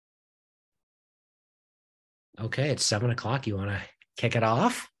Okay, it's 7 o'clock. You want to kick it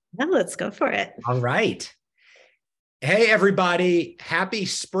off? Yeah, let's go for it. All right. Hey, everybody. Happy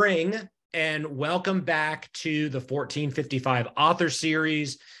spring and welcome back to the 1455 author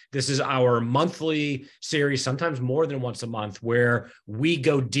series. This is our monthly series, sometimes more than once a month, where we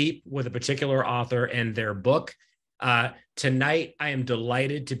go deep with a particular author and their book. Tonight, I am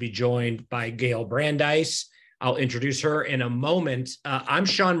delighted to be joined by Gayle Brandeis. I'll introduce her in a moment. I'm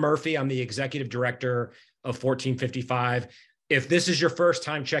Sean Murphy. I'm the executive director of 1455. If this is your first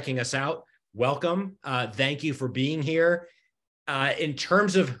time checking us out, welcome. Thank you for being here. In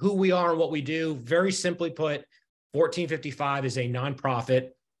terms of who we are and what we do, very simply put, 1455 is a nonprofit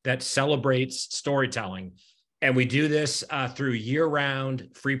that celebrates storytelling. And we do this through year-round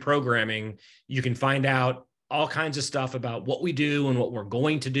free programming. You can find out all kinds of stuff about what we do and what we're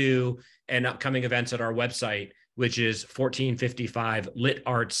going to do and upcoming events at our website, which is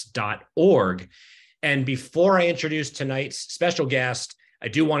 1455litarts.org. And before I introduce tonight's special guest, I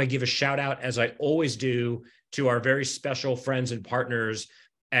do want to give a shout out, as I always do, to our very special friends and partners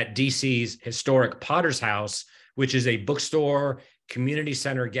at DC's historic Potter's House, which is a bookstore, community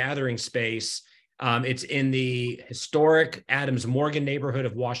center gathering space. It's in the historic Adams Morgan neighborhood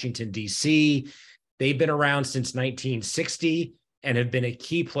of Washington, D.C. They've been around since 1960 and have been a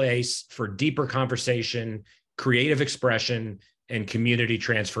key place for deeper conversation, creative expression, and community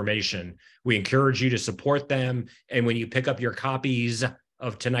transformation. We encourage you to support them. And when you pick up your copies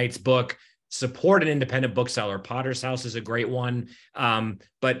of tonight's book, support an independent bookseller. Potter's House is a great one.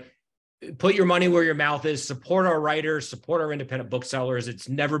 But put your money where your mouth is, support our writers, support our independent booksellers. It's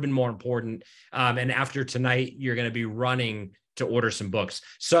never been more important. And after tonight, you're going to be running to order some books.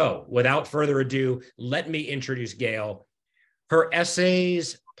 So without further ado, let me introduce Gayle. Her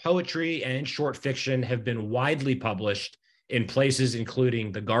essays, poetry, and short fiction have been widely published in places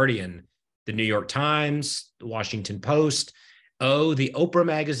including The Guardian, The New York Times, The Washington Post, the Oprah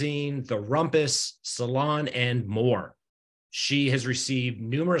Magazine, the Rumpus, Salon, and more. She has received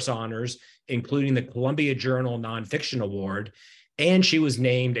numerous honors, including the Columbia Journal Nonfiction Award, and she was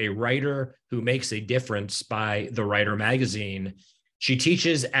named a writer who makes a difference by the Writer Magazine. She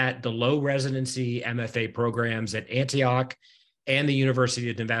teaches at the low residency MFA programs at Antioch and the University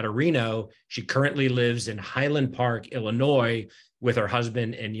of Nevada, Reno. She currently lives in Highland Park, Illinois, with her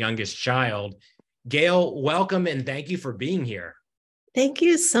husband and youngest child. Gayle, welcome and thank you for being here. Thank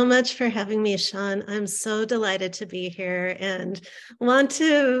you so much for having me, Sean. I'm so delighted to be here and want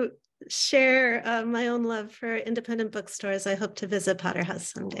to share my own love for independent bookstores. I hope to visit Potter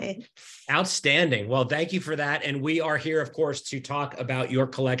House someday. Outstanding. Well, thank you for that. And we are here, of course, to talk about your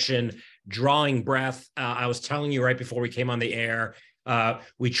collection, Drawing Breath. I was telling you right before we came on the air,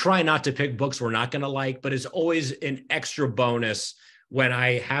 we try not to pick books we're not going to like, but it's always an extra bonus when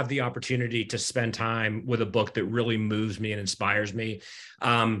I have the opportunity to spend time with a book that really moves me and inspires me.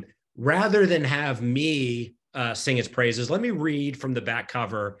 Rather than have me sing its praises, let me read from the back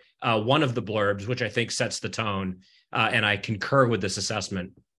cover one of the blurbs, which I think sets the tone, and I concur with this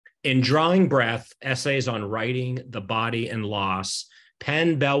assessment. In Drawing Breath, essays on writing, the body, and loss,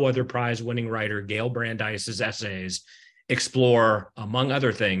 Penn Bellwether Prize-winning writer Gayle Brandeis' essays explore, among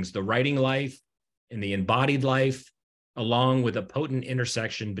other things, the writing life and the embodied life, along with a potent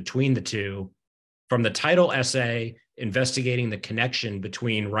intersection between the two. From the title essay, investigating the connection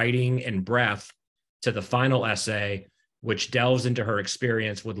between writing and breath, to the final essay, which delves into her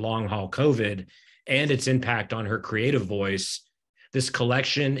experience with long-haul COVID and its impact on her creative voice, this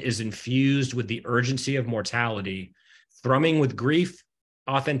collection is infused with the urgency of mortality, thrumming with grief,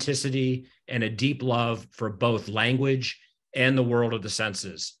 authenticity, and a deep love for both language and the world of the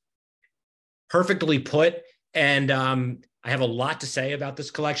senses. Perfectly put. And I have a lot to say about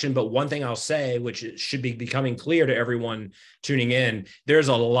this collection, but one thing I'll say, which should be becoming clear to everyone tuning in, there's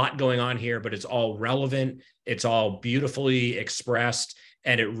a lot going on here, but it's all relevant. It's all beautifully expressed,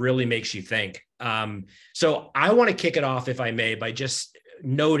 and it really makes you think. So I want to kick it off, if I may, by just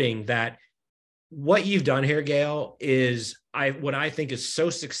noting that what you've done here, Gayle, is what I think is so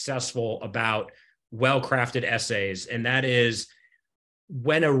successful about well-crafted essays, and that is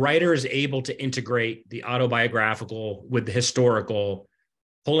when a writer is able to integrate the autobiographical with the historical,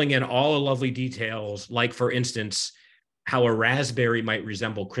 pulling in all the lovely details, like, for instance, how a raspberry might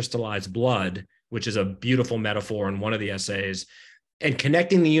resemble crystallized blood, which is a beautiful metaphor in one of the essays, and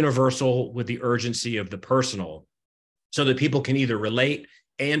connecting the universal with the urgency of the personal so that people can either relate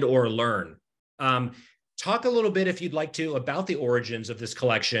and or learn. Talk a little bit, if you'd like to, about the origins of this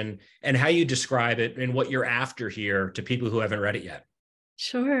collection and how you describe it and what you're after here to people who haven't read it yet.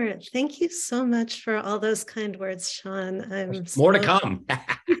 Sure. Thank you so much for all those kind words, Sean. I'm More to so come.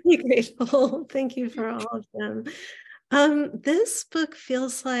 grateful. Thank you for all of them. This book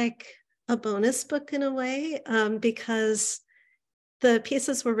feels like a bonus book in a way, because the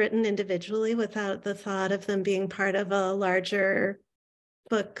pieces were written individually without the thought of them being part of a larger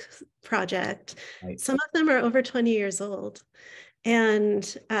book project. Right. Some of them are over 20 years old. And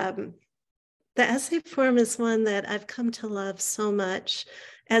the essay form is one that I've come to love so much.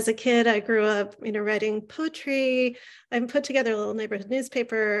 As a kid, I grew up, writing poetry. I put together a little neighborhood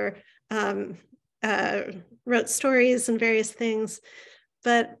newspaper, wrote stories and various things.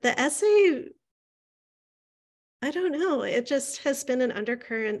 But the essay, I don't know, it just has been an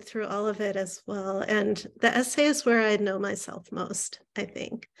undercurrent through all of it as well. And the essay is where I know myself most, I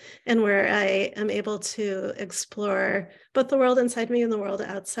think, and where I am able to explore both the world inside me and the world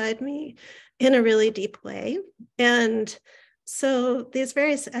outside me in a really deep way. And so these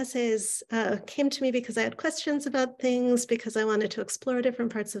various essays came to me because I had questions about things, because I wanted to explore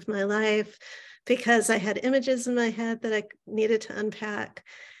different parts of my life, because I had images in my head that I needed to unpack.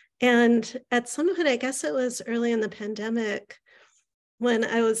 And at some point, I guess it was early in the pandemic, when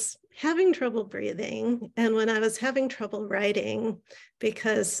I was having trouble breathing and when I was having trouble writing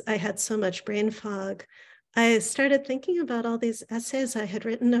because I had so much brain fog, I started thinking about all these essays I had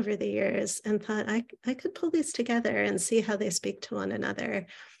written over the years and thought I could pull these together and see how they speak to one another.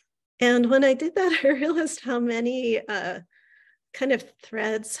 And when I did that, I realized how many kind of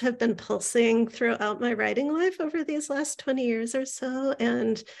threads have been pulsing throughout my writing life over these last 20 years or so.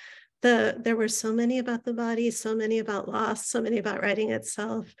 And there were so many about the body, so many about loss, so many about writing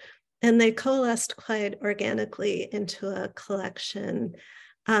itself. And they coalesced quite organically into a collection.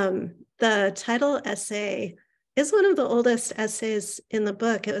 The title essay is one of the oldest essays in the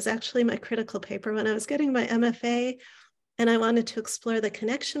book. It was actually my critical paper when I was getting my MFA, and I wanted to explore the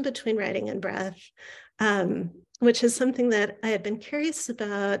connection between writing and breath, which is something that I had been curious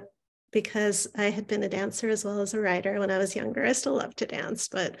about because I had been a dancer as well as a writer when I was younger. I still love to dance,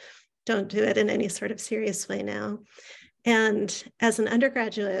 but don't do it in any sort of serious way now. And as an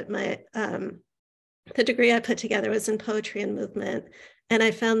undergraduate, the degree I put together was in poetry and movement. And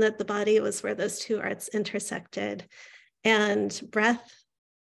I found that the body was where those two arts intersected. And breath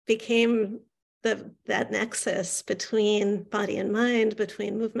became that nexus between body and mind,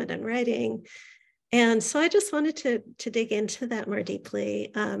 between movement and writing. And so I just wanted to dig into that more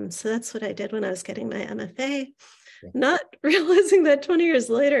deeply. So that's what I did when I was getting my MFA, not realizing that 20 years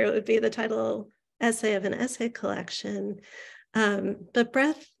later it would be the title essay of an essay collection. But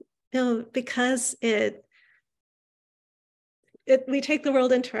breath, because we take the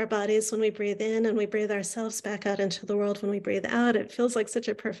world into our bodies when we breathe in, and we breathe ourselves back out into the world when we breathe out. It feels like such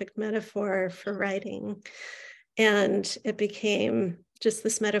a perfect metaphor for writing. And it became just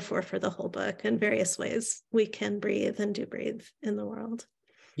this metaphor for the whole book and various ways we can breathe and do breathe in the world.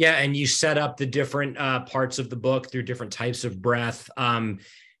 Yeah, and you set up the different parts of the book through different types of breath.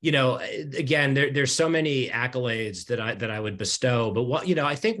 Again, there's so many accolades that I would bestow, but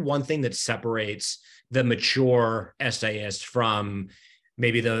I think one thing that separates the mature essayist from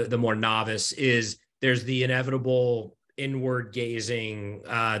maybe the more novice is there's the inevitable inward gazing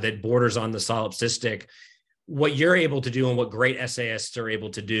that borders on the solipsistic. What you're able to do and what great essayists are able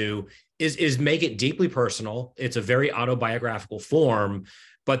to do is make it deeply personal. It's a very autobiographical form,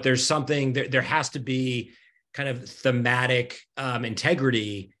 but there's something there has to be kind of thematic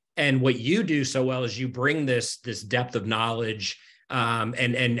integrity. And what you do so well is you bring this depth of knowledge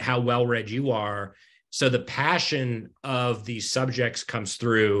and how well read you are. So the passion of these subjects comes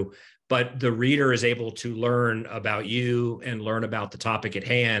through, but the reader is able to learn about you and learn about the topic at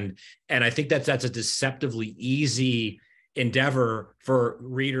hand. And I think that's a deceptively easy endeavor for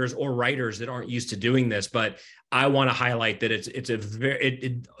readers or writers that aren't used to doing this. But I want to highlight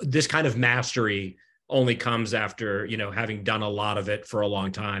that this kind of mastery only comes after, having done a lot of it for a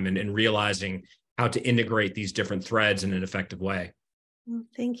long time and realizing how to integrate these different threads in an effective way. Well,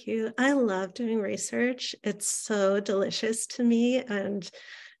 thank you. I love doing research. It's so delicious to me. And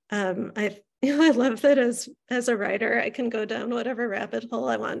I love that as a writer, I can go down whatever rabbit hole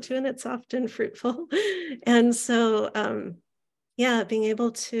I want to, and it's often fruitful. And so, being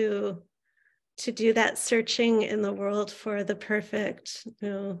able to do that searching in the world for the perfect,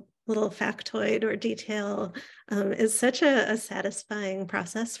 little factoid or detail is such a satisfying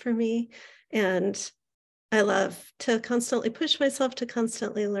process for me. And I love to constantly push myself to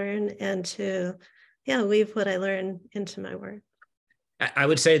constantly learn and to, weave what I learn into my work. I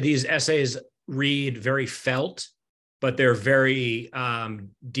would say these essays read very felt but they're very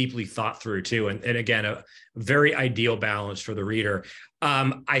deeply thought through too. And again, a very ideal balance for the reader.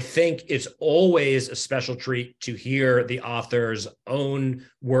 I think it's always a special treat to hear the author's own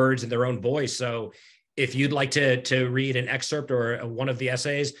words in their own voice. So if you'd like to read an excerpt or one of the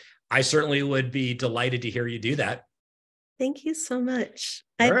essays, I certainly would be delighted to hear you do that. Thank you so much.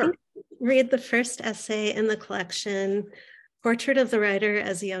 Sure. I think read the first essay in the collection, Portrait of the Writer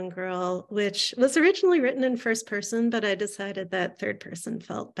as a Young Girl, which was originally written in first person, but I decided that third person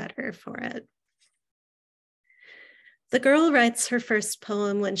felt better for it. The girl writes her first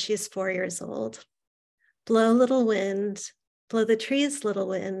poem when she's 4 years old. Blow, little wind, blow the trees, little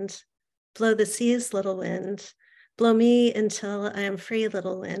wind, blow the seas, little wind, blow me until I am free,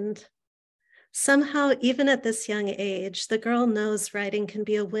 little wind. Somehow, even at this young age, the girl knows writing can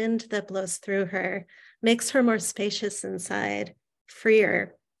be a wind that blows through her, makes her more spacious inside,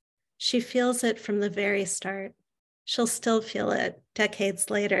 freer. She feels it from the very start. She'll still feel it decades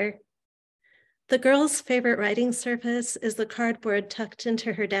later. The girl's favorite writing surface is the cardboard tucked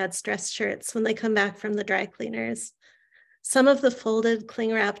into her dad's dress shirts when they come back from the dry cleaners. Some of the folded,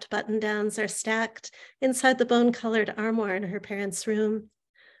 cling-wrapped button-downs are stacked inside the bone-colored armoire in her parents' room.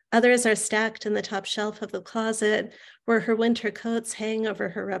 Others are stacked in the top shelf of the closet where her winter coats hang over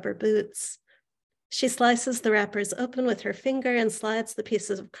her rubber boots. She slices the wrappers open with her finger and slides the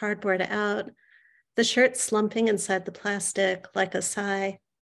pieces of cardboard out, the shirt slumping inside the plastic like a sigh.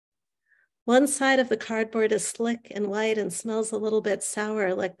 One side of the cardboard is slick and white and smells a little bit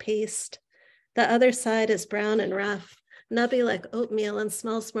sour like paste. The other side is brown and rough, nubby like oatmeal and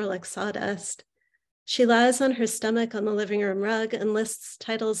smells more like sawdust. She lies on her stomach on the living room rug and lists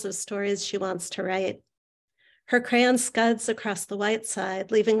titles of stories she wants to write. Her crayon scuds across the white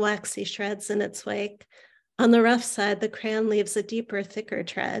side, leaving waxy shreds in its wake. On the rough side, the crayon leaves a deeper, thicker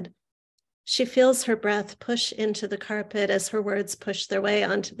tread. She feels her breath push into the carpet as her words push their way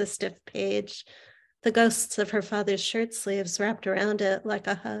onto the stiff page, the ghosts of her father's shirt sleeves wrapped around it like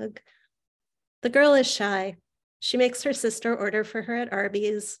a hug. The girl is shy. She makes her sister order for her at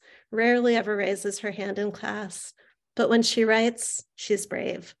Arby's, rarely ever raises her hand in class, but when she writes, she's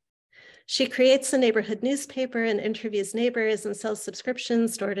brave. She creates a neighborhood newspaper and interviews neighbors and sells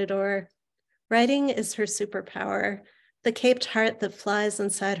subscriptions door to door. Writing is her superpower, the caped heart that flies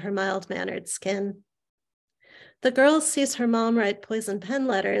inside her mild-mannered skin. The girl sees her mom write poison pen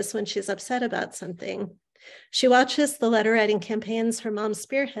letters when she's upset about something. She watches the letter-writing campaigns her mom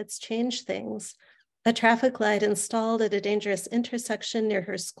spearheads change things. A traffic light installed at a dangerous intersection near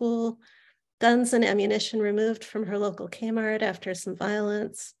her school, guns and ammunition removed from her local Kmart after some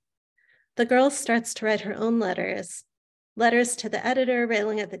violence. The girl starts to write her own letters. Letters to the editor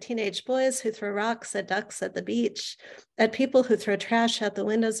railing at the teenage boys who throw rocks at ducks at the beach, at people who throw trash out the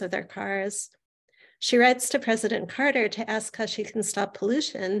windows of their cars. She writes to President Carter to ask how she can stop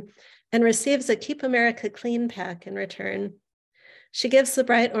pollution and receives a Keep America Clean pack in return. She takes the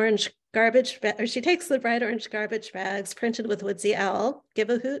bright orange garbage bags printed with Woodsy Owl, give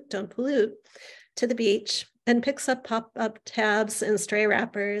a hoot, don't pollute, to the beach and picks up pop-up tabs and stray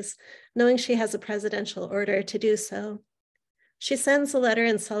wrappers, knowing she has a presidential order to do so. She sends a letter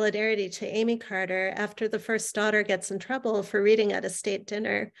in solidarity to Amy Carter after the first daughter gets in trouble for reading at a state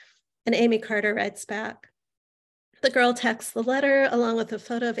dinner, and Amy Carter writes back. The girl texts the letter along with a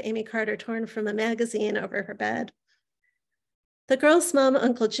photo of Amy Carter torn from a magazine over her bed. The girl's mom,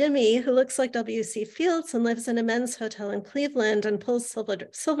 Uncle Jimmy, who looks like W.C. Fields and lives in a men's hotel in Cleveland and pulls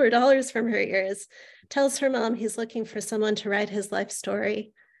silver dollars from her ears, tells her mom he's looking for someone to write his life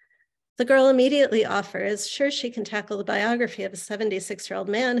story. The girl immediately offers, sure she can tackle the biography of a 76-year-old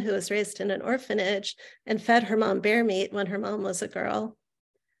man who was raised in an orphanage and fed her mom bear meat when her mom was a girl.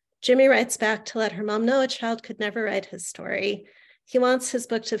 Jimmy writes back to let her mom know a child could never write his story. He wants his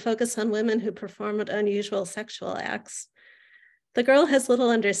book to focus on women who performed unusual sexual acts. The girl has little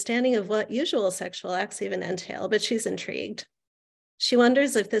understanding of what usual sexual acts even entail, but she's intrigued. She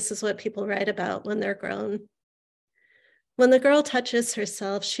wonders if this is what people write about when they're grown. When the girl touches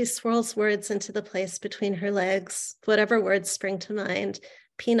herself, she swirls words into the place between her legs, whatever words spring to mind: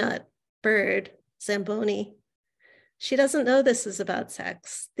 peanut, bird, Zamboni. She doesn't know this is about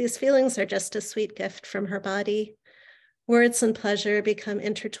sex. These feelings are just a sweet gift from her body. Words and pleasure become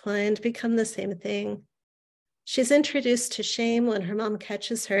intertwined, become the same thing. She's introduced to shame when her mom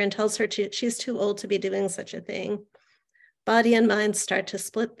catches her and tells her she's too old to be doing such a thing. Body and mind start to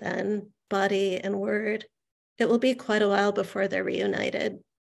split then, body and word. It will be quite a while before they're reunited.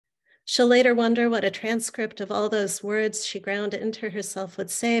 She'll later wonder what a transcript of all those words she ground into herself would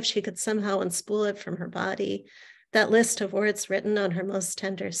say if she could somehow unspool it from her body, that list of words written on her most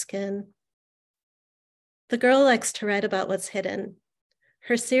tender skin. The girl likes to write about what's hidden.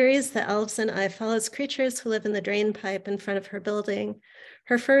 Her series, The Elves and I, follows creatures who live in the drain pipe in front of her building.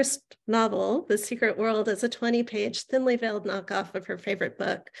 Her first novel, The Secret World, is a 20-page, thinly veiled knockoff of her favorite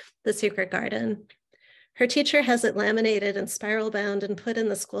book, The Secret Garden. Her teacher has it laminated and spiral bound and put in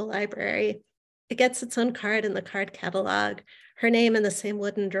the school library. It gets its own card in the card catalog, her name in the same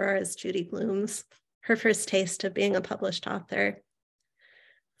wooden drawer as Judy Blume's, her first taste of being a published author.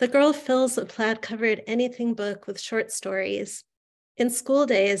 The girl fills a plaid-covered anything book with short stories. In school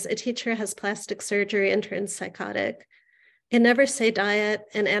days, a teacher has plastic surgery and turns psychotic. In Never Say Diet,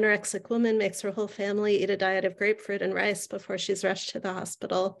 an anorexic woman makes her whole family eat a diet of grapefruit and rice before she's rushed to the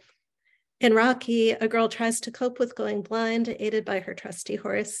hospital. In Rocky, a girl tries to cope with going blind, aided by her trusty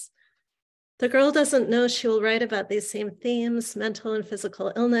horse. The girl doesn't know she will write about these same themes, mental and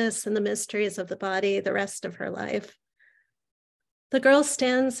physical illness, and the mysteries of the body the rest of her life. The girl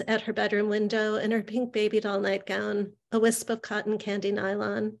stands at her bedroom window in her pink baby doll nightgown, a wisp of cotton candy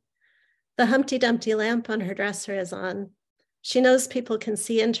nylon. The Humpty Dumpty lamp on her dresser is on. She knows people can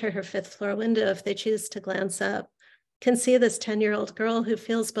see into her fifth floor window if they choose to glance up, can see this 10-year-old girl who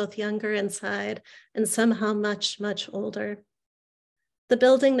feels both younger inside and somehow much, much older. The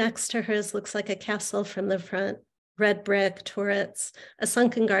building next to hers looks like a castle from the front, red brick, turrets, a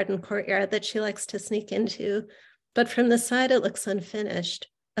sunken garden courtyard that she likes to sneak into. But from the side, it looks unfinished,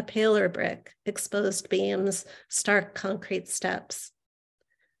 a paler brick, exposed beams, stark concrete steps.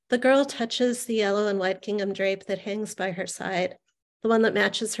 The girl touches the yellow and white gingham drape that hangs by her side, the one that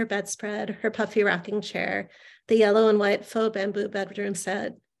matches her bedspread, her puffy rocking chair, the yellow and white faux bamboo bedroom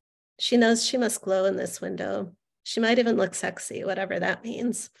set. She knows she must glow in this window. She might even look sexy, whatever that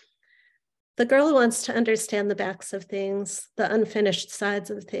means. The girl wants to understand the backs of things, the unfinished sides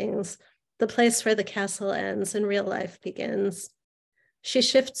of things, the place where the castle ends and real life begins. She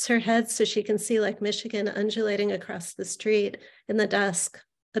shifts her head so she can see Lake Michigan undulating across the street in the dusk,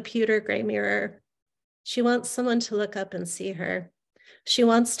 a pewter gray mirror. She wants someone to look up and see her. She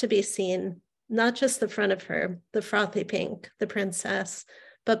wants to be seen, not just the front of her, the frothy pink, the princess,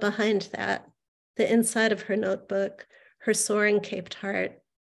 but behind that, the inside of her notebook, her soaring caped heart,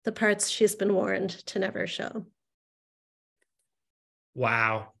 the parts she's been warned to never show.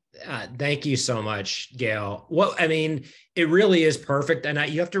 Wow. Thank you so much, Gayle. Well, I mean, it really is perfect. And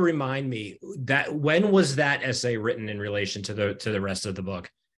you have to remind me that when was that essay written in relation to the rest of the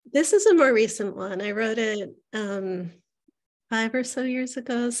book? This is a more recent one. I wrote it 5 or so years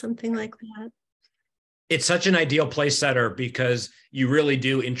ago, something like that. It's such an ideal place setter because you really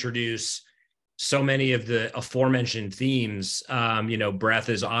do introduce so many of the aforementioned themes. Breath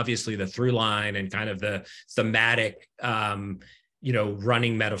is obviously the through line and kind of the thematic,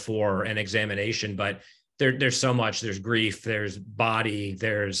 running metaphor and examination, but there's so much. There's grief, there's body,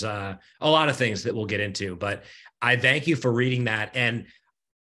 there's a lot of things that we'll get into, but I thank you for reading that. And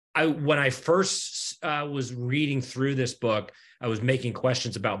when I first was reading through this book, I was making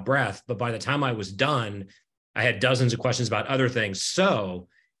questions about breath, but by the time I was done, I had dozens of questions about other things. So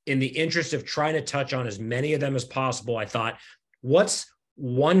in the interest of trying to touch on as many of them as possible, I thought, what's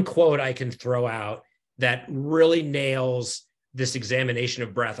one quote I can throw out that really nails this examination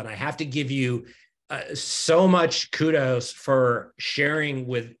of breath? And I have to give you so much kudos for sharing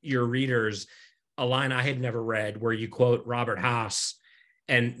with your readers a line I had never read where you quote Robert Haas,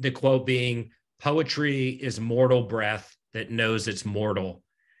 and the quote being, "Poetry is mortal breath that knows it's mortal."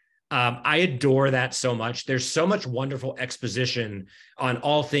 I adore that so much. There's so much wonderful exposition on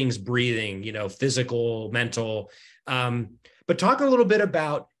all things breathing, physical, mental. But talk a little bit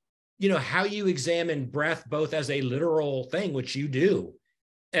about, how you examine breath, both as a literal thing, which you do,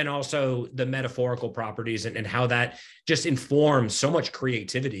 and also the metaphorical properties and how that just informs so much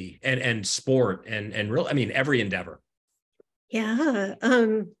creativity and sport and every endeavor. Yeah.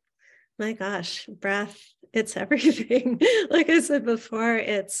 My gosh, breath, it's everything. Like I said before,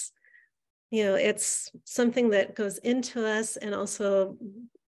 it's something that goes into us and also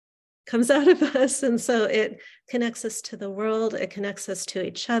comes out of us. And so it connects us to the world. It connects us to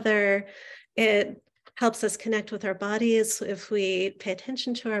each other. It helps us connect with our bodies if we pay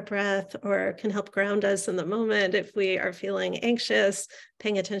attention to our breath, or can help ground us in the moment. If we are feeling anxious,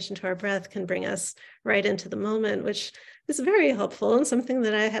 paying attention to our breath can bring us right into the moment, which is very helpful. And something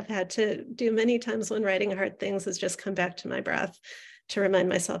that I have had to do many times when writing hard things is just come back to my breath to remind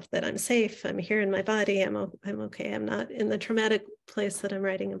myself that I'm safe, I'm here in my body, I'm okay, I'm not in the traumatic place that I'm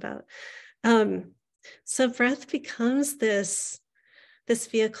writing about. So breath becomes this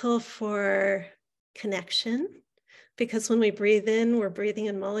vehicle for connection, because when we breathe in, we're breathing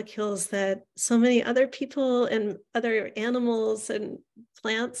in molecules that so many other people and other animals and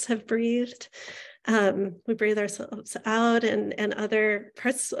plants have breathed. We breathe ourselves out, and other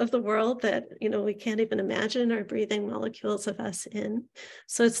parts of the world that, we can't even imagine are breathing molecules of us in.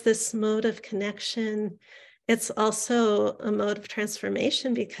 So it's this mode of connection. It's also a mode of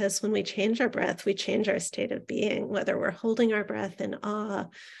transformation, because when we change our breath, we change our state of being, whether we're holding our breath in awe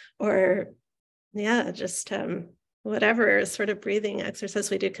or, just whatever sort of breathing exercise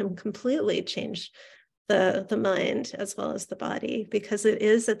we do can completely change the mind as well as the body, because it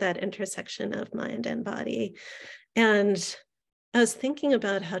is at that intersection of mind and body. And I was thinking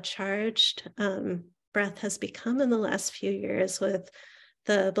about how charged breath has become in the last few years with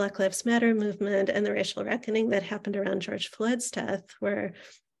the Black Lives Matter movement and the racial reckoning that happened around George Floyd's death, where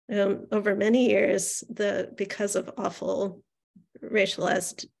over many years, because of awful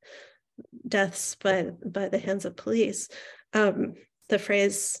racialized deaths by the hands of police, the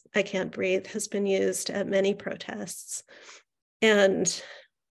phrase "I can't breathe" has been used at many protests. And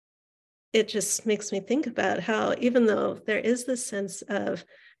it just makes me think about how, even though there is this sense of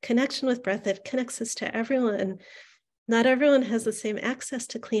connection with breath that connects us to everyone, not everyone has the same access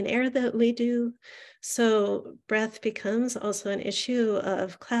to clean air that we do. So breath becomes also an issue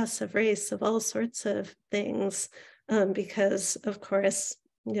of class, of race, of all sorts of things, because, of course,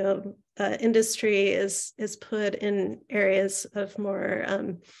 industry is put in areas of more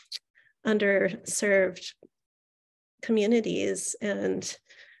underserved communities, and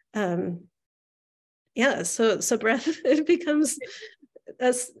so breath, it becomes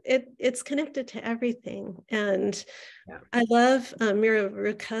it's connected to everything. And I love Mira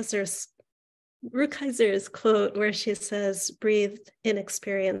Rukeyser's quote, where she says, "Breathe in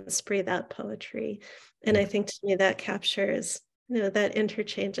experience, breathe out poetry." And I think, to me, that captures that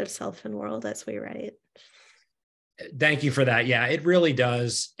interchange of self and world as we write. Thank you for that. Yeah, it really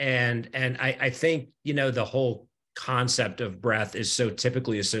does. And I think, the whole concept of breath is so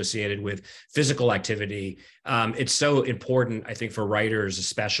typically associated with physical activity. It's so important, I think, for writers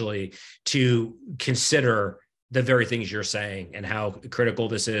especially, to consider the very things you're saying and how critical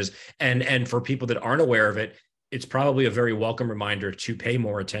this is. And for people that aren't aware of it, it's probably a very welcome reminder to pay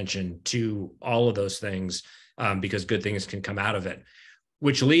more attention to all of those things, because good things can come out of it.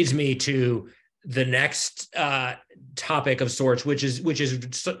 Which leads me to the next topic of sorts, which is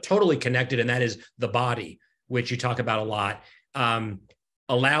totally connected, and that is the body, which you talk about a lot.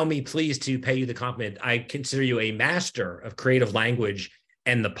 Allow me, please, to pay you the compliment. I consider you a master of creative language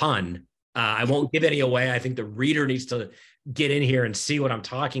and the pun. I won't give any away. I think the reader needs to get in here and see what I'm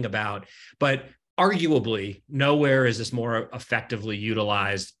talking about. But arguably, nowhere is this more effectively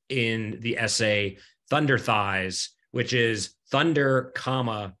utilized in the essay Thunder Thighs, which is thunder,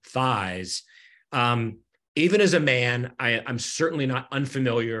 thighs. Even as a man, I'm certainly not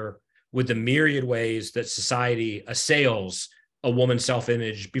unfamiliar with the myriad ways that society assails a woman's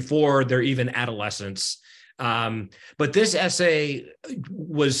self-image before they're even adolescents. But this essay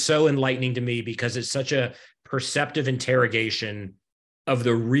was so enlightening to me because it's such a perceptive interrogation of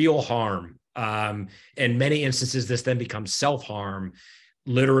the real harm. In many instances, this then becomes self-harm,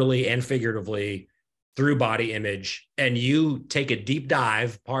 literally and figuratively, through body image. And you take a deep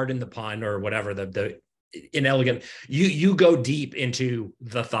dive, pardon the pun or whatever, the inelegant, you go deep into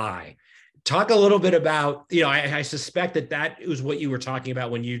the thigh. Talk a little bit about, I suspect that is what you were talking about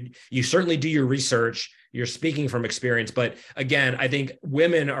when you certainly do your research, you're speaking from experience. But again, I think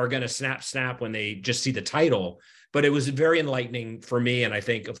women are going to snap when they just see the title, but it was very enlightening for me. And I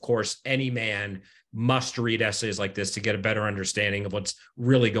think, of course, any man must read essays like this to get a better understanding of what's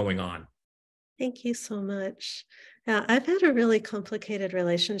really going on. Thank you so much. Yeah, I've had a really complicated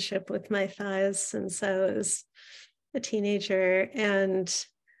relationship with my thighs since I was a teenager. And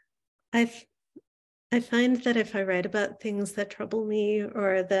I find that if I write about things that trouble me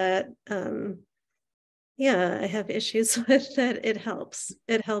or that, I have issues with, that it helps.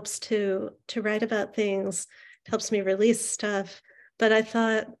 It helps to write about things. It helps me release stuff. But I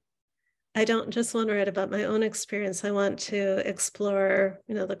thought, I don't just want to write about my own experience. I want to explore,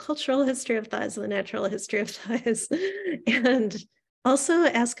 the cultural history of thighs and the natural history of thighs, and also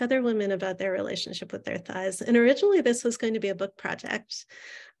ask other women about their relationship with their thighs. And originally this was going to be a book project,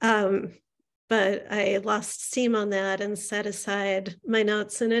 but I lost steam on that and set aside my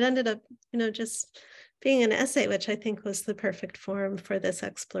notes, and it ended up, just being an essay, which I think was the perfect form for this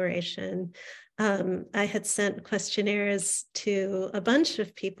exploration. I had sent questionnaires to a bunch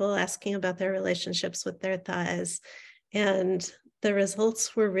of people asking about their relationships with their thighs, and the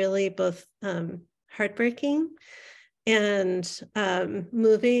results were really both heartbreaking and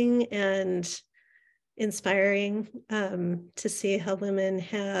moving and inspiring, to see how women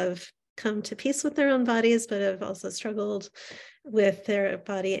have come to peace with their own bodies, but have also struggled with their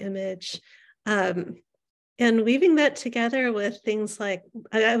body image. And weaving that together with things like,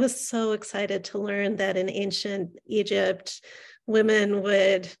 I was so excited to learn that in ancient Egypt, women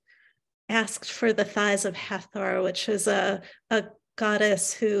would ask for the thighs of Hathor, which is a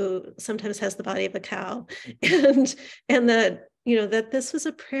goddess who sometimes has the body of a cow. And that, that this was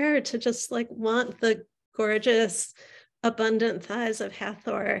a prayer to just like want the gorgeous, abundant thighs of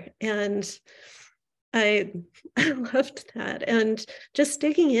Hathor. And I loved that. And just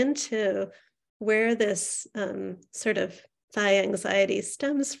digging into where this sort of thigh anxiety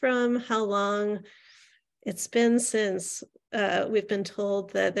stems from, how long it's been since we've been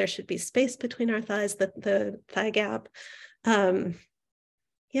told that there should be space between our thighs, the thigh gap. I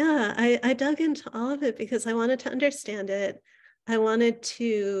dug into all of it because I wanted to understand it. I wanted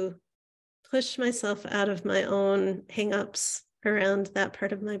to push myself out of my own hangups around that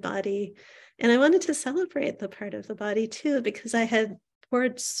part of my body. And I wanted to celebrate the part of the body too, because I had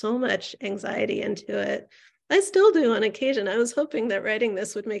poured so much anxiety into it. I still do on occasion. I was hoping that writing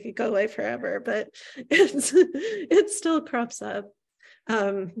this would make it go away forever, but it still crops up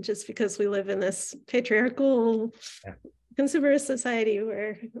just because we live in this patriarchal consumerist society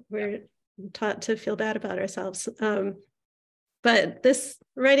where we're taught to feel bad about ourselves. But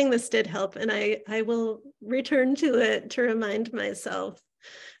writing this did help, and I will return to it to remind myself,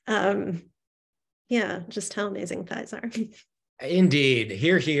 just how amazing thighs are. Indeed.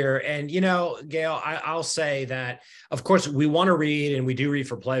 Here. And, Gayle, I'll say that, of course, we want to read, and we do read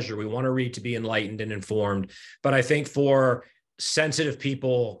for pleasure. We want to read to be enlightened and informed. But I think for sensitive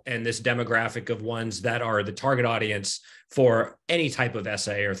people and this demographic of ones that are the target audience for any type of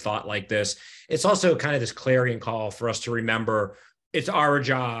essay or thought like this, it's also kind of this clarion call for us to remember it's our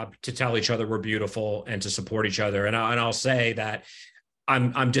job to tell each other we're beautiful and to support each other. And I'll say that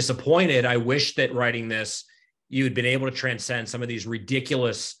I'm disappointed. I wish that writing this, you had been able to transcend some of these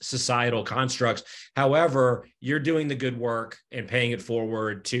ridiculous societal constructs. However, you're doing the good work and paying it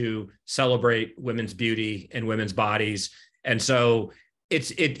forward to celebrate women's beauty and women's bodies. And so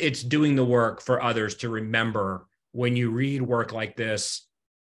it's doing the work for others to remember when you read work like this,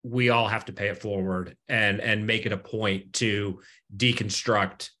 we all have to pay it forward and make it a point to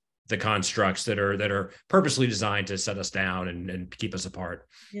deconstruct the constructs that are purposely designed to set us down and keep us apart.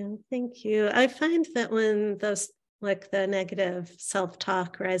 Yeah, thank you. I find that when those, like the negative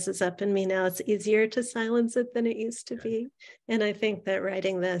self-talk rises up in me now, it's easier to silence it than it used to be. And I think that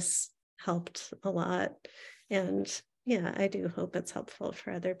writing this helped a lot. And I do hope it's helpful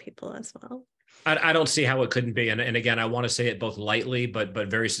for other people as well. I don't see how it couldn't be. And again, I want to say it both lightly, but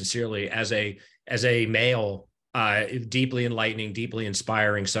very sincerely as a male, deeply enlightening, deeply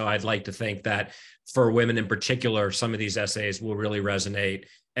inspiring. So I'd like to think that for women in particular, some of these essays will really resonate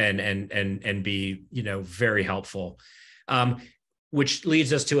and be, very helpful. Which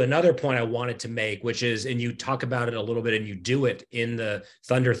leads us to another point I wanted to make, which is, and you talk about it a little bit and you do it in the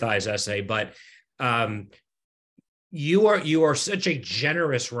Thunder Thighs essay, but you are such a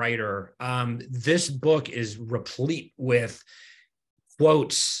generous writer. This book is replete with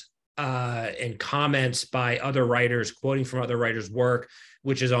quotes and comments by other writers, quoting from other writers' work,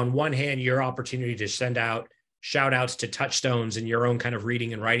 which is on one hand, your opportunity to send out shout outs to touchstones in your own kind of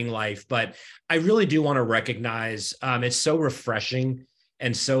reading and writing life. But I really do want to recognize it's so refreshing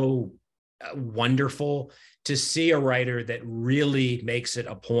and so wonderful to see a writer that really makes it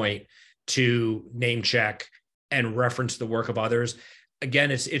a point to name check and reference the work of others.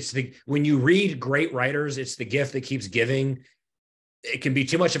 Again, when you read great writers, it's the gift that keeps giving. It can be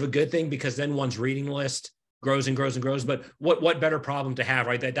too much of a good thing because then one's reading list grows and grows and grows. But what better problem to have,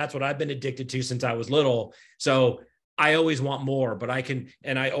 right? That's what I've been addicted to since I was little. So I always want more, but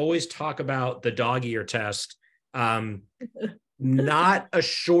I always talk about the dog-ear test. Not a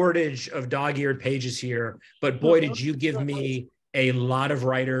shortage of dog-eared pages here, but boy, did you give me a lot of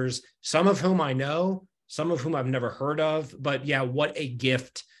writers, some of whom I know, some of whom I've never heard of, but yeah, what a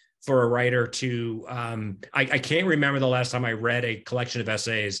gift for a writer to, I can't remember the last time I read a collection of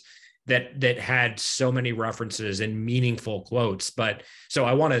essays that had so many references and meaningful quotes. But so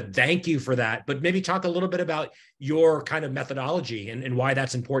I want to thank you for that, but maybe talk a little bit about your kind of methodology and why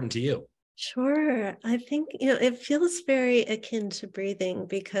that's important to you. Sure. I think, it feels very akin to breathing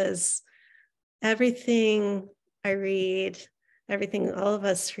because everything I read, everything all of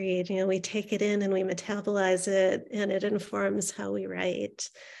us read, we take it in and we metabolize it and it informs how we write.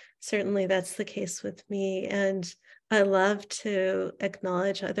 Certainly that's the case with me. And I love to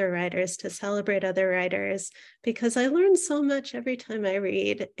acknowledge other writers, to celebrate other writers, because I learn so much every time I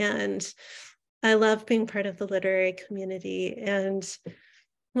read. And I love being part of the literary community. And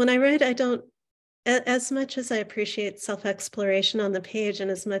when I write, I don't, as much as I appreciate self-exploration on the page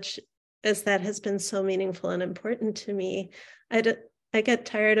and as much as that has been so meaningful and important to me, I get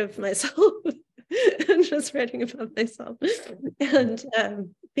tired of myself and just writing about myself. And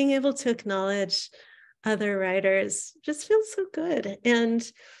being able to acknowledge other writers just feels so good.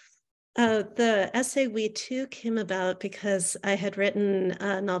 And the essay We Too came about because I had written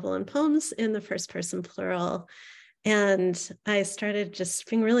a novel and poems in the first person plural. And I started just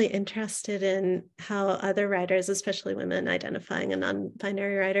being really interested in how other writers, especially women identifying and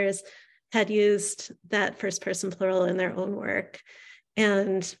non-binary writers, had used that first person plural in their own work.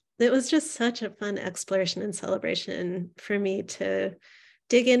 And it was just such a fun exploration and celebration for me to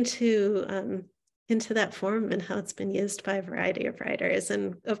dig into that form and how it's been used by a variety of writers.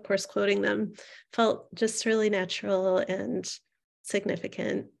 And of course, quoting them felt just really natural and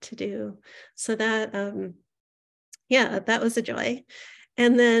significant to do. So that, that was a joy.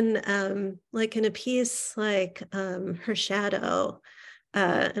 And then like in a piece like Her Shadow,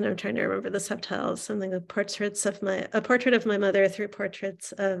 and I'm trying to remember the subtitle, something like a portrait of my mother through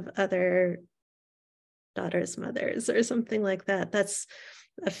portraits of other daughters' mothers or something like that. That's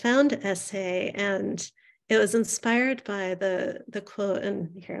a found essay, and it was inspired by the quote, and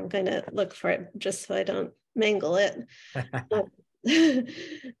here I'm going to look for it just so I don't mangle it.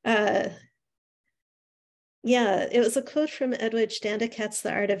 It was a quote from Edwidge Dandekat's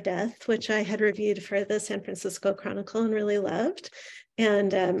The Art of Death, which I had reviewed for the San Francisco Chronicle and really loved.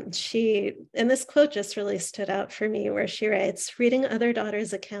 And this quote just really stood out for me, where she writes, "Reading other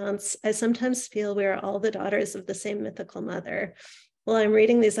daughters' accounts, I sometimes feel we are all the daughters of the same mythical mother. While I'm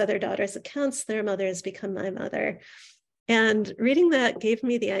reading these other daughters' accounts, their mothers become my mother." And reading that gave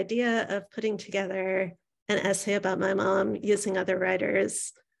me the idea of putting together an essay about my mom using other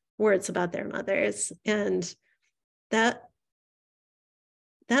writers' words about their mothers. And that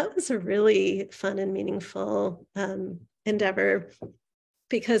was a really fun and meaningful endeavor,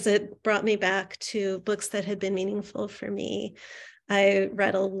 because it brought me back to books that had been meaningful for me. I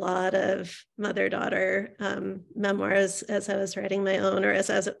read a lot of mother-daughter memoirs as I was writing my own, or as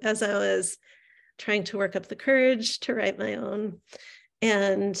I was trying to work up the courage to write my own,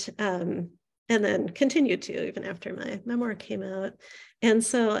 and then continued to even after my memoir came out. And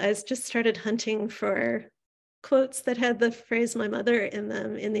so I just started hunting for quotes that had the phrase "my mother" in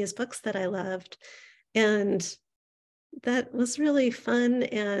them in these books that I loved. And that was really fun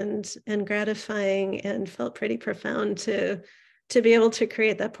and gratifying, and felt pretty profound to be able to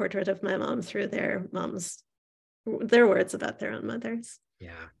create that portrait of my mom through their words about their own mothers.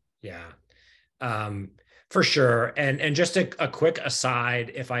 Yeah. For sure. And just a quick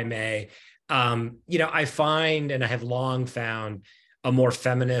aside, if I may, I find, and I have long found, a more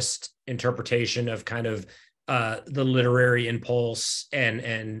feminist interpretation of kind of the literary impulse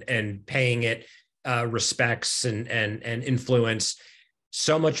and paying it respects and influence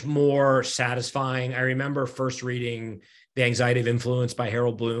so much more satisfying. I remember first reading The Anxiety of Influence by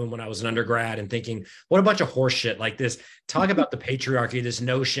Harold Bloom when I was an undergrad and thinking, what a bunch of horseshit. Like this, talk about the patriarchy, this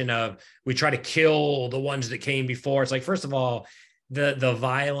notion of we try to kill the ones that came before. It's like, first of all, the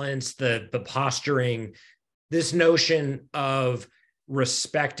violence, the posturing, this notion of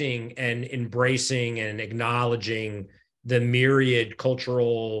respecting and embracing and acknowledging the myriad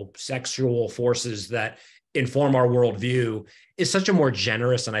cultural, sexual forces that inform our worldview is such a more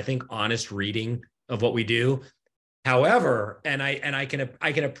generous and I think honest reading of what we do. However, and I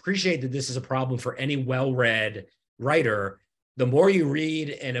can appreciate that this is a problem for any well-read writer. The more you read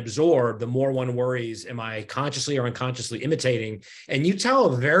and absorb, the more one worries, am I consciously or unconsciously imitating? And you tell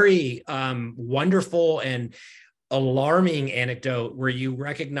a very wonderful and alarming anecdote where you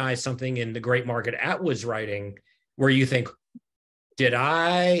recognize something in the great Margaret Atwood's writing where you think, did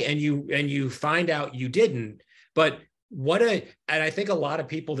I? And you find out you didn't. But and I think a lot of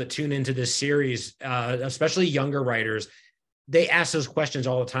people that tune into this series, especially younger writers, they ask those questions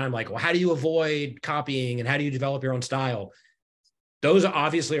all the time, like, well, how do you avoid copying and how do you develop your own style? Those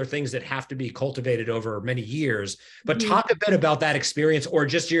obviously are things that have to be cultivated over many years, but talk a bit about that experience, or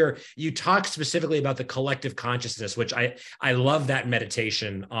just you talk specifically about the collective consciousness, which I love that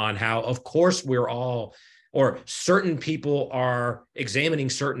meditation on how, of course, we're all, or certain people are examining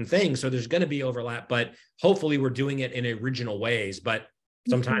certain things. So there's going to be overlap, but hopefully we're doing it in original ways, but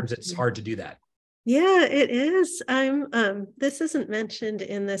sometimes it's hard to do that. Yeah, it is. This isn't mentioned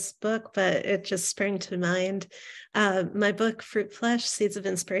in this book, but it just sprang to mind. My book, Fruit Flesh, Seeds of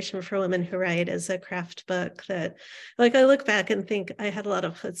Inspiration for Women Who Write, is a craft book that, like, I look back and think I had a lot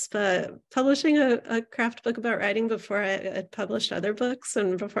of chutzpah publishing a craft book about writing before I had published other books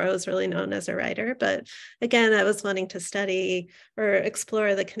and before I was really known as a writer. But again, I was wanting to study or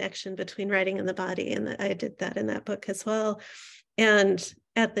explore the connection between writing and the body, and I did that in that book as well. And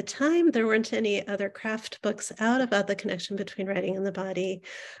at the time, there weren't any other craft books out about the connection between writing and the body.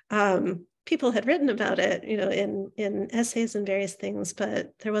 People had written about it, in essays and various things,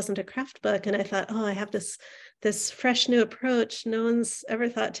 but there wasn't a craft book. And I thought, oh, I have this fresh new approach. No one's ever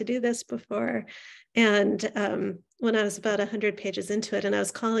thought to do this before. And when I was about 100 pages into it, and I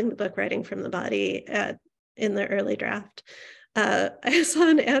was calling the book Writing from the Body in the early draft, I saw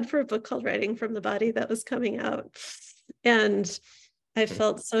an ad for a book called Writing from the Body that was coming out. And I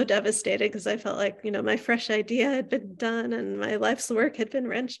felt so devastated because I felt like, my fresh idea had been done and my life's work had been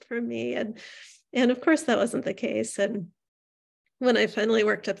wrenched from me. And of course, that wasn't the case. And when I finally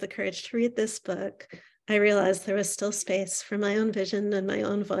worked up the courage to read this book, I realized there was still space for my own vision and my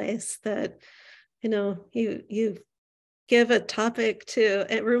own voice, that, you give a topic to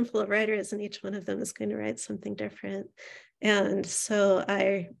a room full of writers and each one of them is going to write something different. And so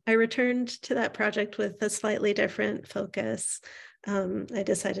I returned to that project with a slightly different focus. I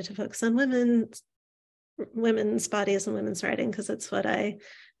decided to focus on women's bodies and women's writing because it's what I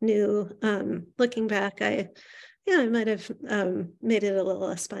knew. Looking back, I might have made it a little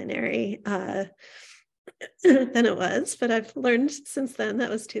less binary than it was, but I've learned since then. That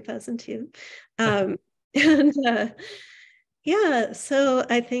was 2002. So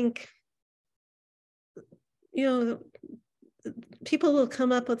I think, people will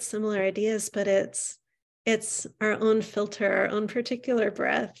come up with similar ideas, but it's our own filter, our own particular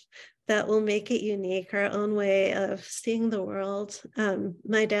breath that will make it unique, our own way of seeing the world.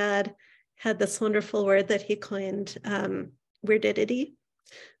 My dad had this wonderful word that he coined, weirdidity,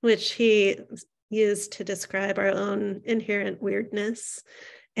 which he used to describe our own inherent weirdness.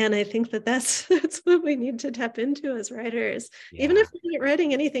 And I think that's what we need to tap into as writers, even if we're not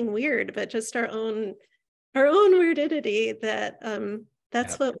writing anything weird, but just our own weirdidity,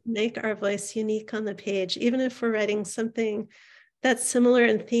 that's what will make our voice unique on the page, even if we're writing something that's similar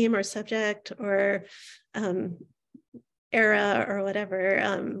in theme or subject or era or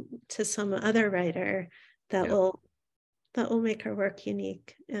whatever to some other writer, that will make our work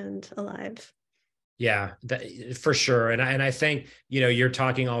unique and alive. Yeah, for sure. And I think, you're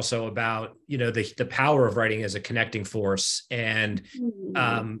talking also about, the power of writing as a connecting force and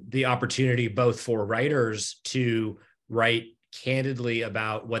the opportunity both for writers to write candidly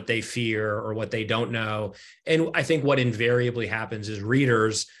about what they fear or what they don't know. And I think what invariably happens is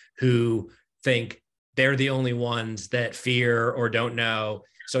readers who think they're the only ones that fear or don't know.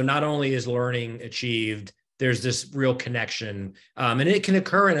 So not only is learning achieved, there's this real connection. And it can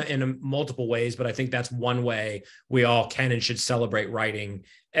occur in multiple ways, but I think that's one way we all can and should celebrate writing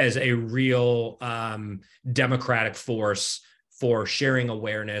as a real democratic force for sharing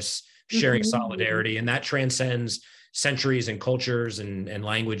awareness, sharing solidarity, and that transcends centuries and cultures and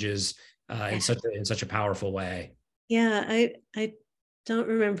languages in such a powerful way. Yeah, I don't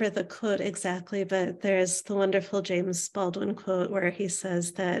remember the quote exactly, but there's the wonderful James Baldwin quote where he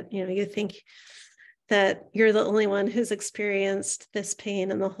says that, you think that you're the only one who's experienced this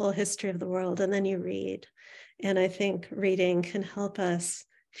pain in the whole history of the world, and then you read. And I think reading can help us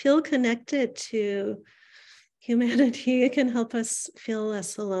feel connected to humanity. It can help us feel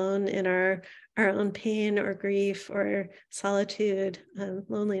less alone in our own pain or grief or solitude,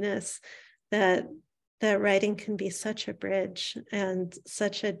 loneliness, that writing can be such a bridge and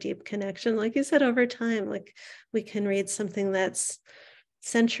such a deep connection. Like you said, over time, like we can read something that's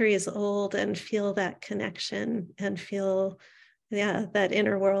centuries old and feel that connection and feel that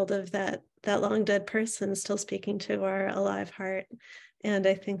inner world of that long dead person still speaking to our alive heart. And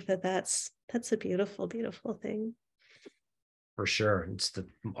I think that's a beautiful, beautiful thing. For sure. It's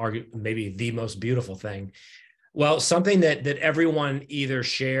maybe the most beautiful thing. Well, something that everyone either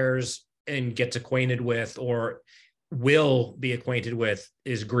shares and gets acquainted with or will be acquainted with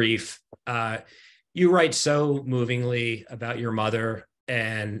is grief. You write so movingly about your mother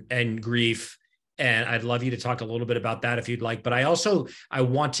and grief. And I'd love you to talk a little bit about that if you'd like. But I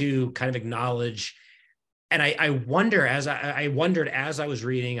want to kind of acknowledge, and I wondered as I was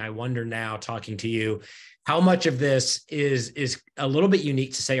reading, I wonder now talking to you, how much of this is a little bit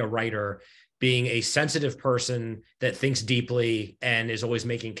unique to, say, a writer being a sensitive person that thinks deeply and is always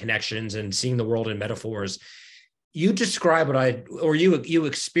making connections and seeing the world in metaphors. You describe you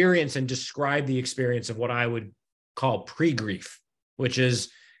experience and describe the experience of what I would call pre-grief, which is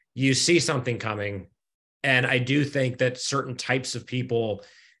you see something coming. And I do think that certain types of people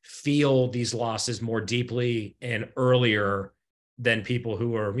feel these losses more deeply and earlier than people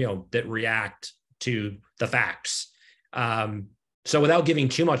who are, that react to the facts. So without giving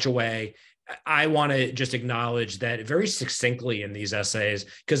too much away, I want to just acknowledge that very succinctly in these essays,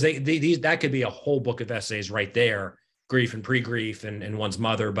 because that could be a whole book of essays right there. grief and pre-grief and one's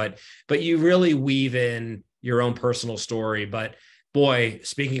mother, but you really weave in your own personal story. But boy,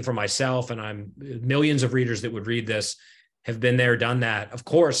 speaking for myself, and I'm millions of readers that would read this have been there, done that, of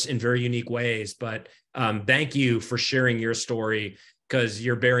course, in very unique ways. But thank you for sharing your story, because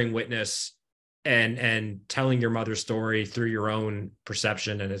you're bearing witness and telling your mother's story through your own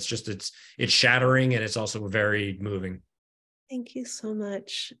perception. And it's shattering, and it's also very moving. Thank you so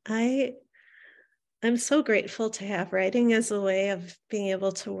much. I'm so grateful to have writing as a way of being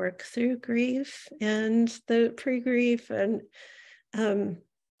able to work through grief and the pre-grief. And when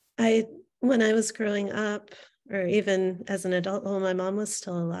I was growing up, or even as an adult, when my mom was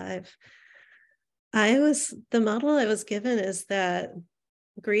still alive, the model I was given is that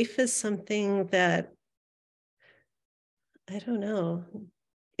grief is something that, I don't know,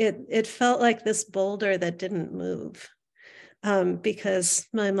 it felt like this boulder that didn't move, because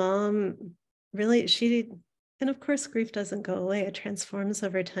my mom really, and of course grief doesn't go away, it transforms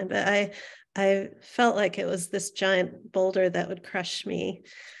over time, but I felt like it was this giant boulder that would crush me.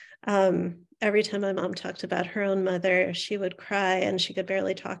 Every time my mom talked about her own mother, she would cry and she could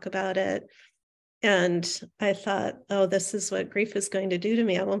barely talk about it. And I thought, oh, this is what grief is going to do to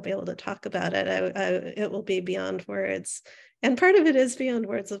me. I won't be able to talk about it. It will be beyond words. And part of it is beyond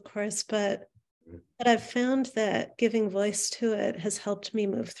words, of course, but I've found that giving voice to it has helped me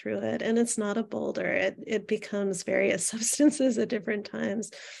move through it. And it's not a boulder. It becomes various substances at different times.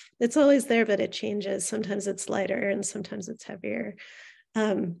 It's always there, but it changes. Sometimes it's lighter and sometimes it's heavier.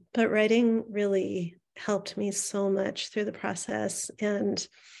 But writing really helped me so much through the process. And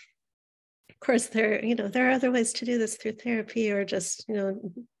of course, there are other ways to do this through therapy or just,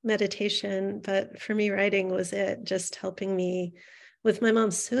 meditation. But for me, writing was it, just helping me. With my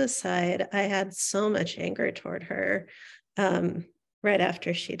mom's suicide, I had so much anger toward her right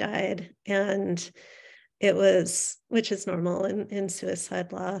after she died. And which is normal in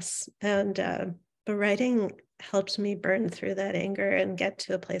suicide loss. And but writing helped me burn through that anger and get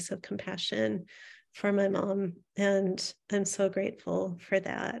to a place of compassion for my mom. And I'm so grateful for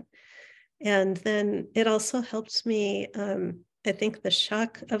that. And then it also helped me, I think the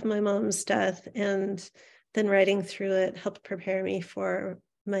shock of my mom's death and then writing through it helped prepare me for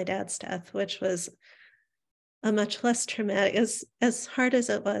my dad's death, which was a much less traumatic, as hard as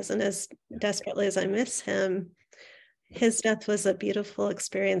it was, and as desperately as I miss him, his death was a beautiful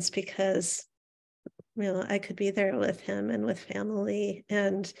experience because, I could be there with him and with family,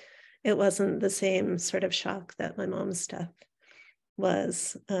 and it wasn't the same sort of shock that my mom's death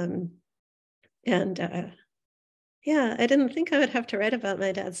was. Yeah, I didn't think I would have to write about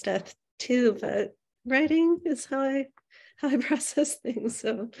my dad's death too, but writing is how I process things.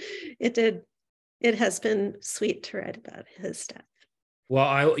 So it has been sweet to write about his death.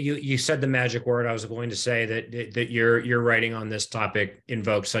 Well, you said the magic word. I was going to say that your writing on this topic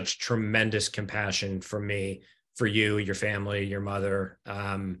invokes such tremendous compassion from me, for you, your family, your mother,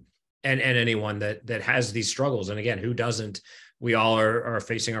 and anyone that has these struggles. And again, who doesn't? We all are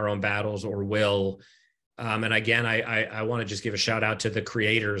facing our own battles, or will. And again, I want to just give a shout out to the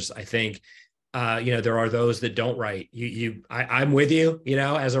creators. I think there are those that don't write. I'm with you,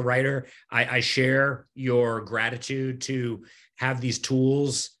 as a writer. I share your gratitude to have these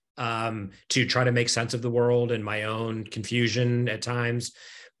tools to try to make sense of the world and my own confusion at times.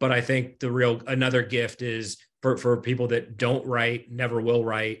 But I think another gift is for people that don't write, never will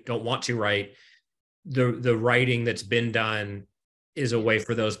write, don't want to write, the writing that's been done is a way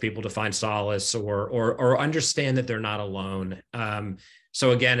for those people to find solace or understand that they're not alone.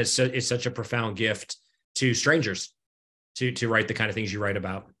 So again, it's such a profound gift to strangers to write the kind of things you write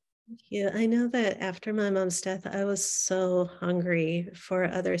about. Yeah, I know that after my mom's death, I was so hungry for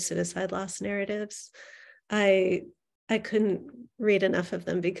other suicide loss narratives. I couldn't read enough of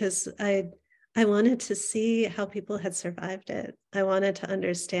them because I wanted to see how people had survived it. I wanted to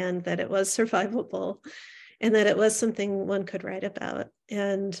understand that it was survivable and that it was something one could write about.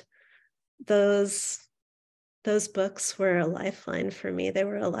 And those books were a lifeline for me. They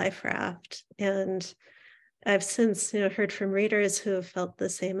were a life raft. And I've since, heard from readers who have felt the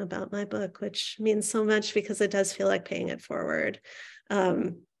same about my book, which means so much because it does feel like paying it forward.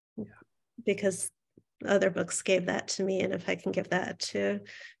 Because other books gave that to me. And if I can give that to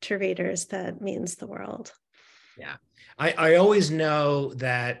readers, that means the world. Yeah. I always know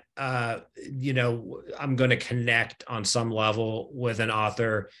that, I'm going to connect on some level with an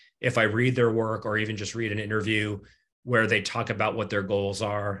author if I read their work or even just read an interview where they talk about what their goals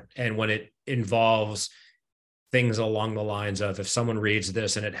are. And when it involves things along the lines of, if someone reads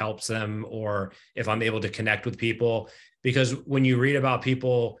this and it helps them, or if I'm able to connect with people, because when you read about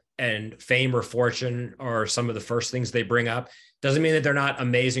people and fame or fortune are some of the first things they bring up. Doesn't mean that they're not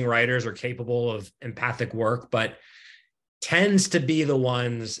amazing writers or capable of empathic work, but tends to be the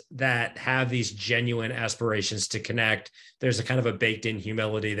ones that have these genuine aspirations to connect. There's a kind of a baked in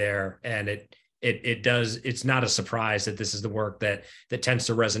humility there. And it's not a surprise that this is the work that tends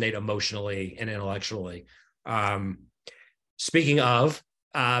to resonate emotionally and intellectually. Speaking of,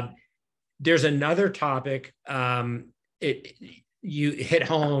 there's another topic. You hit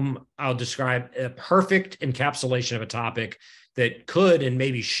home, I'll describe a perfect encapsulation of a topic that could and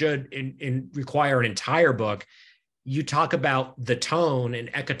maybe should require an entire book. You talk about the tone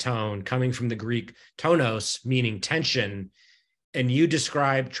and ecotone coming from the Greek tonos, meaning tension. And you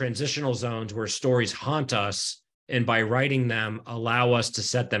describe transitional zones where stories haunt us, and by writing them, allow us to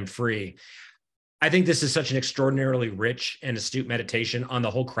set them free. I think this is such an extraordinarily rich and astute meditation on the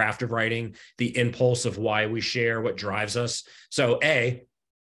whole craft of writing, the impulse of why we share, what drives us. So A,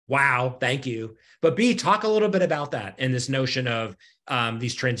 wow, thank you. But B, talk a little bit about that and this notion of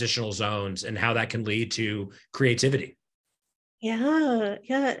these transitional zones and how that can lead to creativity. Yeah.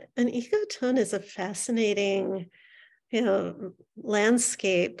 An ecotone is a fascinating,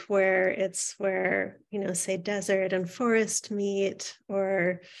 landscape where, say desert and forest meet,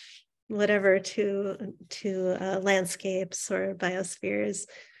 or whatever two landscapes or biospheres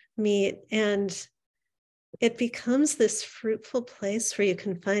meet. And it becomes this fruitful place where you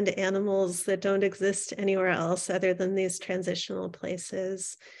can find animals that don't exist anywhere else other than these transitional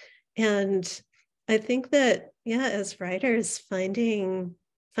places. And I think that, as writers, finding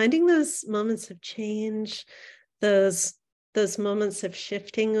those moments of change, those moments of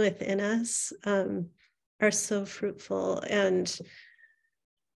shifting within us, are so fruitful. And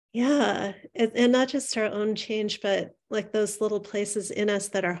and not just our own change, but like those little places in us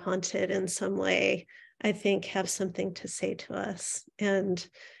that are haunted in some way, I think have something to say to us, and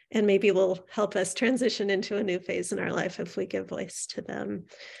maybe will help us transition into a new phase in our life if we give voice to them.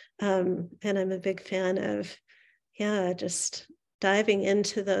 And I'm a big fan of, just diving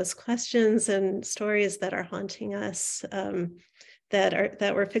into those questions and stories that are haunting us, that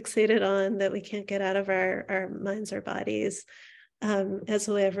we're fixated on, that we can't get out of our minds or bodies, as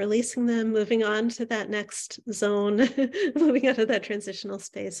a way of releasing them, moving on to that next zone, moving out of that transitional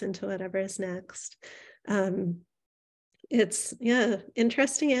space into whatever is next. It's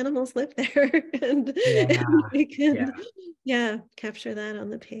interesting animals live there, and we can capture that on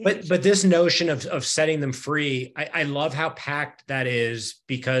the page. But this notion of setting them free, I love how packed that is,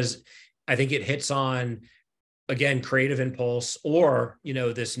 because I think it hits on, again, creative impulse, or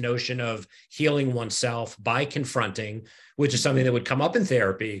this notion of healing oneself by confronting, which is something that would come up in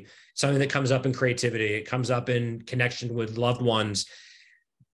therapy, something that comes up in creativity, it comes up in connection with loved ones.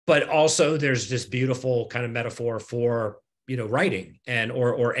 But also there's this beautiful kind of metaphor for, writing and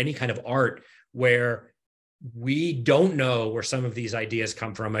or any kind of art, where we don't know where some of these ideas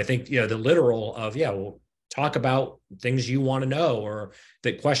come from. I think, the literal of, we'll talk about things you want to know or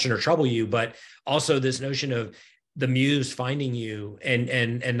that question or trouble you, but also this notion of the muse finding you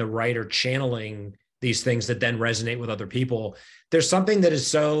and the writer channeling these things that then resonate with other people. There's something that is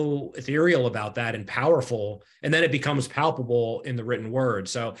so ethereal about that and powerful, and then it becomes palpable in the written word.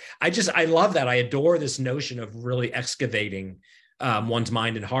 So I love that. I adore this notion of really excavating one's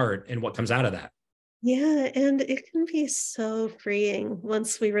mind and heart and what comes out of that. Yeah, and it can be so freeing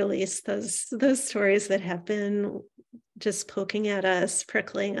once we release those stories that have been just poking at us,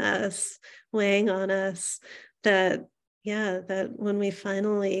 prickling us, weighing on us, that when we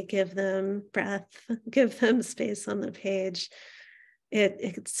finally give them breath, give them space on the page,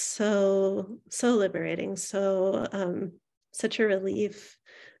 it's so liberating, so such a relief.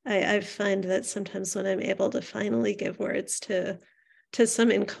 I find that sometimes when I'm able to finally give words to some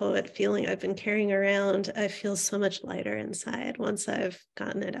inchoate feeling I've been carrying around, I feel so much lighter inside once I've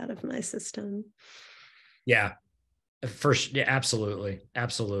gotten it out of my system. Yeah. First, absolutely.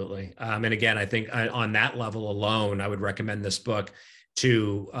 And again, I think on that level alone, I would recommend this book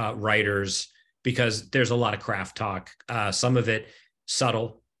to writers, because there's a lot of craft talk, some of it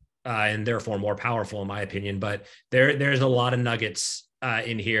subtle and therefore more powerful in my opinion, but there's a lot of nuggets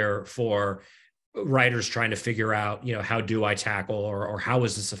in here for writers trying to figure out, how do I tackle or how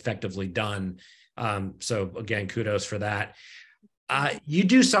is this effectively done? So again, kudos for that. You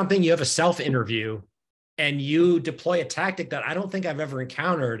do something, you have a self-interview, and you deploy a tactic that I don't think I've ever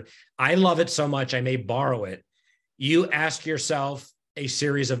encountered. I love it so much, I may borrow it. You ask yourself a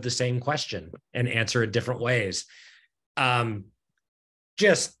series of the same question and answer it different ways.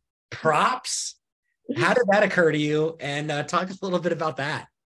 Just props. How did that occur to you? And talk a little bit about that.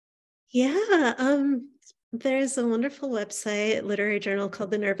 Yeah, There's a wonderful website, literary journal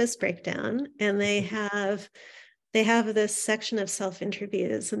called The Nervous Breakdown, and they have this section of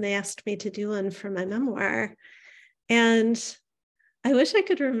self-interviews, and they asked me to do one for my memoir. And I wish I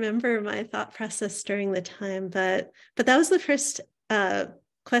could remember my thought process during the time, but that was the first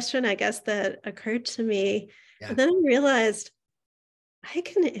question, I guess, that occurred to me. Yeah. And then I realized I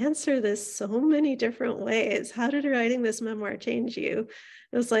can answer this so many different ways. How did writing this memoir change you?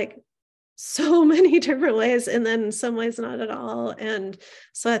 It was like so many different ways, and then some ways not at all. And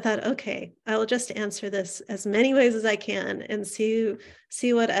so I thought, okay, I will just answer this as many ways as I can and see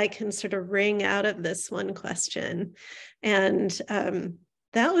what I can sort of wring out of this one question. And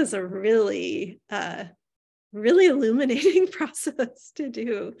that was a really illuminating process to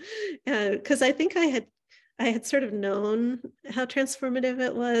do, because I think I had sort of known how transformative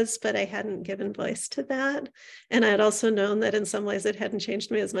it was, but I hadn't given voice to that. And I had also known that in some ways it hadn't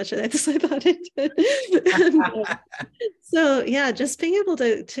changed me as much as I thought it did. So yeah, just being able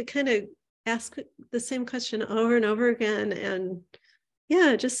to kind of ask the same question over and over again, and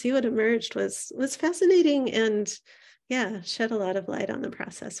yeah, just see what emerged was fascinating, and yeah, shed a lot of light on the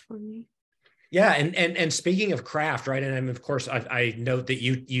process for me. Yeah, and speaking of craft, right? And of course, I note that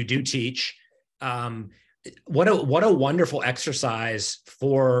you do teach. What a wonderful exercise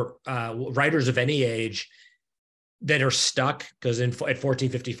for writers of any age that are stuck, because at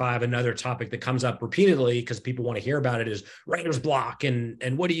 1455, another topic that comes up repeatedly because people want to hear about it is writer's block,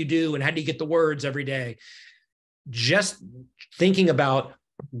 and what do you do, and how do you get the words every day? Just thinking about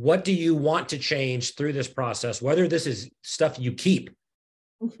what do you want to change through this process, whether this is stuff you keep,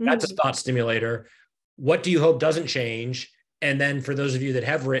 that's a thought stimulator. What do you hope doesn't change? And then for those of you that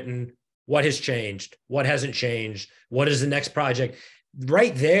have written, what has changed? What hasn't changed? What is the next project?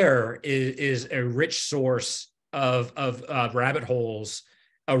 Right there is a rich source of rabbit holes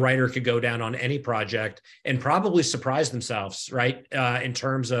a writer could go down on any project and probably surprise themselves, right? In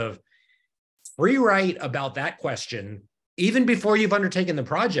terms of rewrite about that question, even before you've undertaken the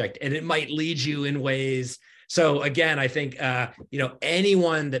project, and it might lead you in ways. So again, I think,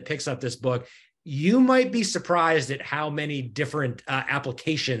 anyone that picks up this book, you might be surprised at how many different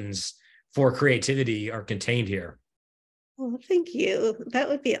applications for creativity are contained here. Well, thank you. That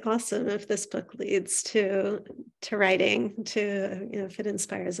would be awesome if this book leads to writing, to, if it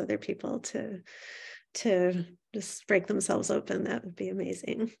inspires other people to just break themselves open. That would be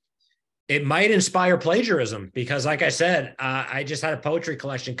amazing. It might inspire plagiarism, because like I said, I just had a poetry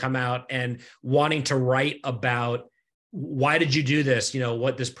collection come out, and wanting to write about why did you do this?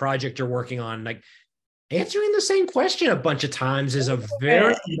 What this project you're working on, like, answering the same question a bunch of times is a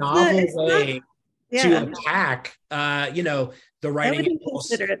very novel way to attack, the writing. I wouldn't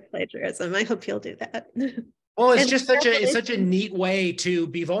consider it plagiarism. I hope you'll do that. Well, it's just such a neat way to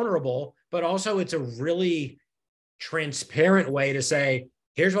be vulnerable, but also it's a really transparent way to say,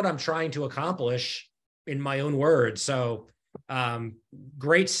 here's what I'm trying to accomplish in my own words. So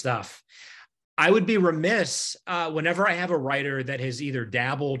great stuff. I would be remiss whenever I have a writer that has either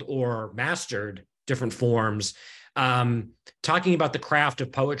dabbled or mastered different forms, talking about the craft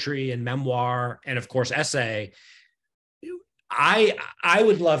of poetry and memoir, and of course, essay. I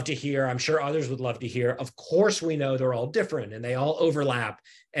would love to hear, I'm sure others would love to hear. Of course, we know they're all different and they all overlap,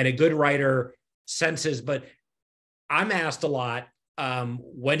 and a good writer senses, but I'm asked a lot,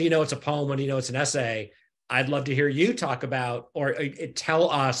 when do you know it's a poem? When do you know it's an essay? I'd love to hear you talk about, or tell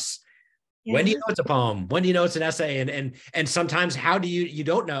us, when do you know it's a poem? When do you know it's an essay? And sometimes how do you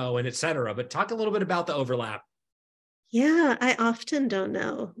don't know, and et cetera. But talk a little bit about the overlap. Yeah, I often don't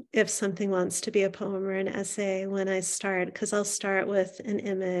know if something wants to be a poem or an essay when I start, because I'll start with an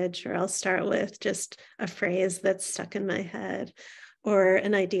image, or I'll start with just a phrase that's stuck in my head, or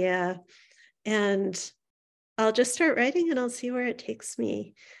an idea. And I'll just start writing, and I'll see where it takes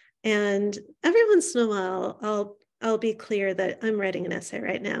me. And every once in a while, I'll be clear that I'm writing an essay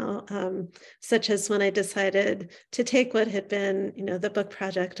right now, such as when I decided to take what had been, the book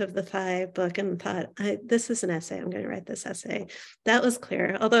project of the Thigh book, and thought, this is an essay. I'm going to write this essay. That was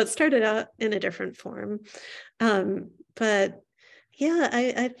clear, although it started out in a different form. But yeah,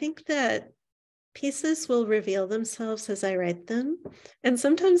 I think that pieces will reveal themselves as I write them. And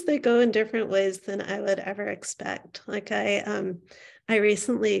sometimes they go in different ways than I would ever expect. Like I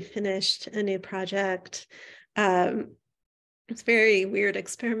recently finished a new project. It's very weird,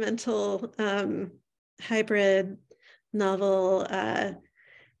 experimental, hybrid novel. And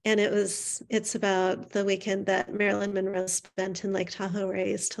it's about the weekend that Marilyn Monroe spent in Lake Tahoe, where I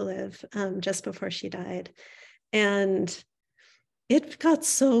used to live, just before she died. And it got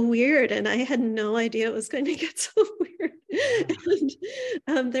so weird, and I had no idea it was going to get so weird.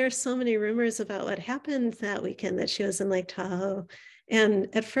 And there are so many rumors about what happened that weekend that she was in Lake Tahoe. And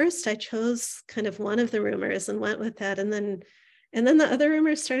at first I chose kind of one of the rumors and went with that. And then the other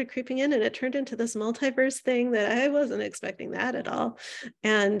rumors started creeping in, and it turned into this multiverse thing that I wasn't expecting that at all.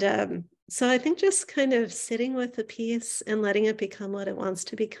 And so I think just kind of sitting with the piece and letting it become what it wants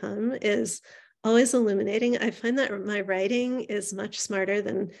to become is always illuminating. I find that my writing is much smarter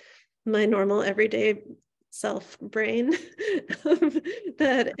than my normal everyday self brain.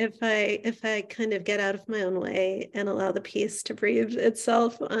 That if I kind of get out of my own way and allow the piece to breathe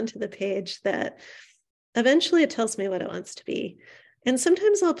itself onto the page, that eventually it tells me what it wants to be. And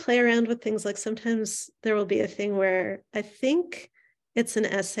sometimes I'll play around with things, like sometimes there will be a thing where I think it's an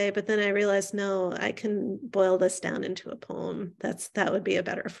essay, but then I realize, no, I can boil this down into a poem. That would be a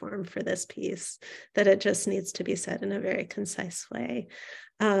better form for this piece, that it just needs to be said in a very concise way.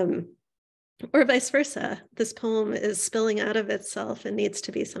 Or vice versa. This poem is spilling out of itself and needs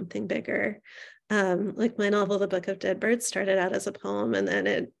to be something bigger. Like my novel, The Book of Dead Birds, started out as a poem, and then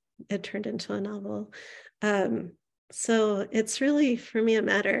it turned into a novel. So it's really, for me, a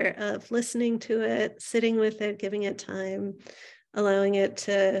matter of listening to it, sitting with it, giving it time, allowing it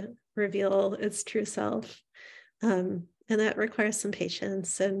to reveal its true self. And that requires some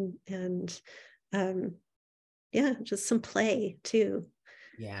patience and yeah, just some play too.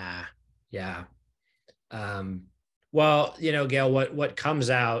 Yeah. Well, Gayle, what comes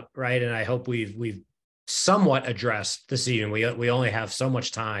out, right? And I hope we've somewhat addressed this evening. We only have so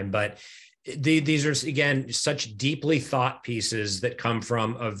much time, but these are, again, such deeply thought pieces that come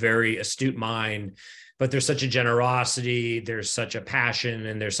from a very astute mind. But there's such a generosity, there's such a passion,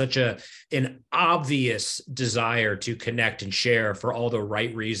 and there's such an obvious desire to connect and share for all the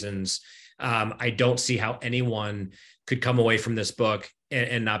right reasons. I don't see how anyone could come away from this book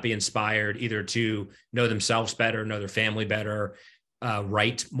and not be inspired, either to know themselves better, know their family better,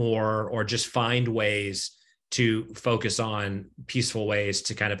 write more, or just find ways to focus on peaceful ways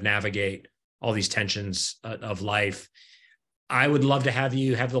to kind of navigate all these tensions of life. I would love to have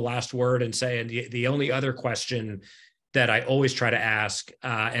you have the last word and say, and the only other question that I always try to ask,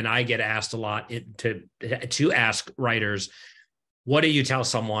 and I get asked a lot to ask writers, what do you tell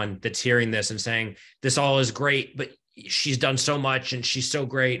someone that's hearing this and saying, this all is great, but she's done so much and she's so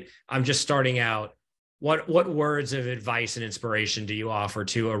great, I'm just starting out. What words of advice and inspiration do you offer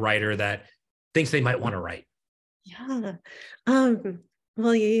to a writer that thinks they might want to write? Yeah.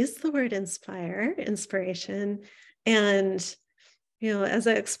 Well, you use the word inspiration. And, as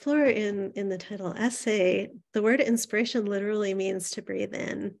I explore in the title essay, the word inspiration literally means to breathe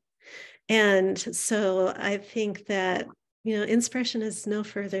in. And so I think that, inspiration is no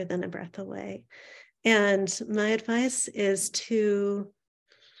further than a breath away. And my advice is to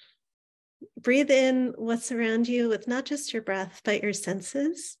breathe in what's around you with not just your breath, but your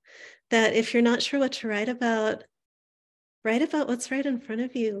senses. That if you're not sure what to write about what's right in front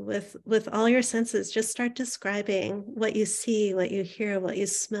of you with all your senses. Just start describing what you see, what you hear, what you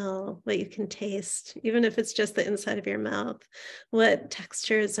smell, what you can taste, even if it's just the inside of your mouth, what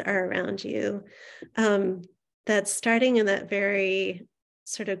textures are around you. That's starting in that very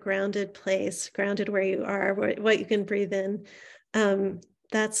sort of grounded place, grounded where you are, what you can breathe in.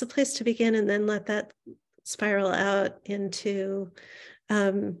 That's a place to begin, and then let that spiral out into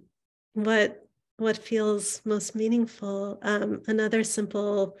what feels most meaningful. Another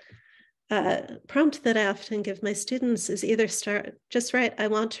simple prompt that I often give my students is either just write, I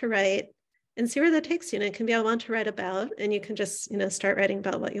want to write, and see where that takes you. And it can be, I want to write about, and you can just, start writing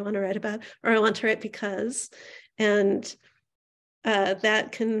about what you want to write about, or I want to write because, and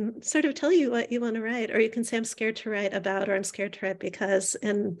that can sort of tell you what you want to write. Or you can say, I'm scared to write about, or I'm scared to write because,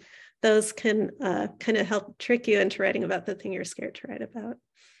 and those can kind of help trick you into writing about the thing you're scared to write about.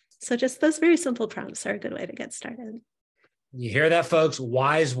 So just those very simple prompts are a good way to get started. You hear that, folks?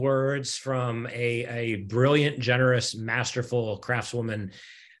 Wise words from a brilliant, generous, masterful craftswoman.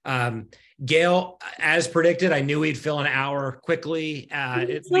 Gayle, as predicted, I knew we'd fill an hour quickly.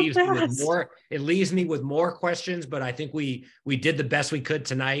 It leaves me with more questions, but I think we did the best we could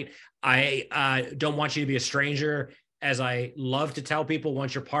tonight. I don't want you to be a stranger. As I love to tell people,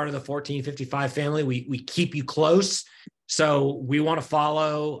 once you're part of the 1455 family, we keep you close. So we want to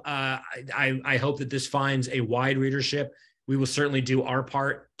follow. I hope that this finds a wide readership. We will certainly do our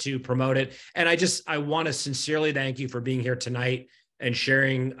part to promote it. And I want to sincerely thank you for being here tonight and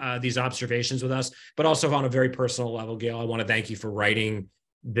sharing these observations with us, but also on a very personal level, Gayle, I want to thank you for writing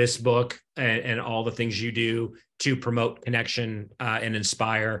this book and all the things you do to promote connection and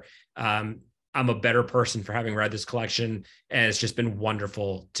inspire. I'm a better person for having read this collection. And it's just been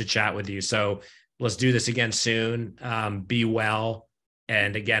wonderful to chat with you. So let's do this again soon. Be well.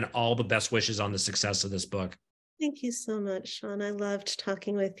 And again, all the best wishes on the success of this book. Thank you so much, Sean. I loved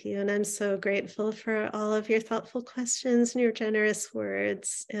talking with you, and I'm so grateful for all of your thoughtful questions and your generous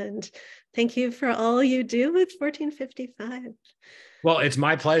words. And thank you for all you do with 1455. Well, it's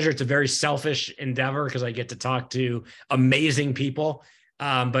my pleasure. It's a very selfish endeavor because I get to talk to amazing people.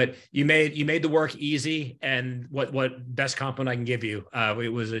 But you made the work easy, and what best compliment I can give you.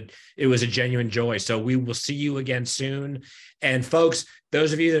 It was a genuine joy. So we will see you again soon. And folks,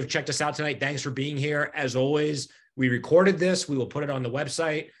 those of you that have checked us out tonight, thanks for being here. As always, we recorded this. We will put it on the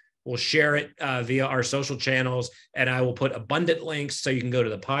website. We'll share it via our social channels, and I will put abundant links so you can go to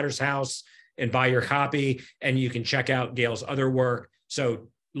the Potter's House and buy your copy, and you can check out Gayle's other work. So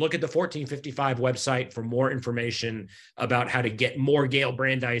look at the 1455 website for more information about how to get more Gayle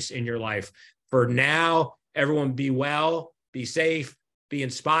Brandeis in your life. For now, everyone be well, be safe, be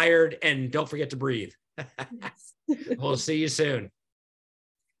inspired, and don't forget to breathe. We'll see you soon.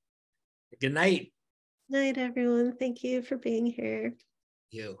 Good night. Night, everyone. Thank you for being here.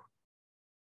 You.